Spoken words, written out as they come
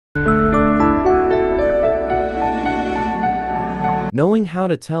Knowing how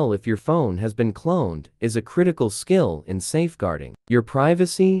to tell if your phone has been cloned is a critical skill in safeguarding your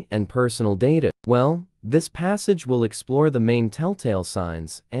privacy and personal data. Well, this passage will explore the main telltale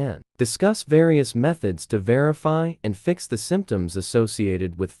signs and discuss various methods to verify and fix the symptoms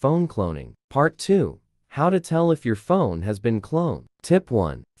associated with phone cloning. Part 2. How to tell if your phone has been cloned. Tip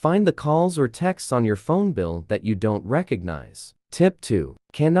 1. Find the calls or texts on your phone bill that you don't recognize. Tip 2.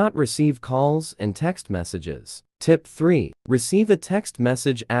 Cannot receive calls and text messages. Tip 3. Receive a text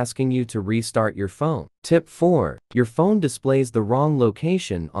message asking you to restart your phone. Tip 4. Your phone displays the wrong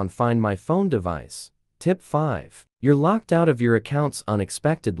location on Find My Phone device. Tip 5. You're locked out of your accounts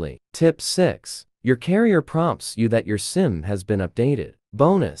unexpectedly. Tip 6. Your carrier prompts you that your SIM has been updated.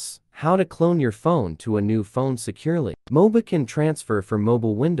 Bonus: how to clone your phone to a new phone securely. Mobican Transfer for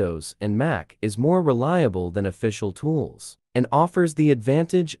mobile Windows and Mac is more reliable than official tools and offers the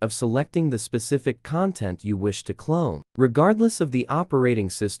advantage of selecting the specific content you wish to clone, regardless of the operating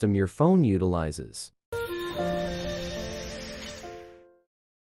system your phone utilizes.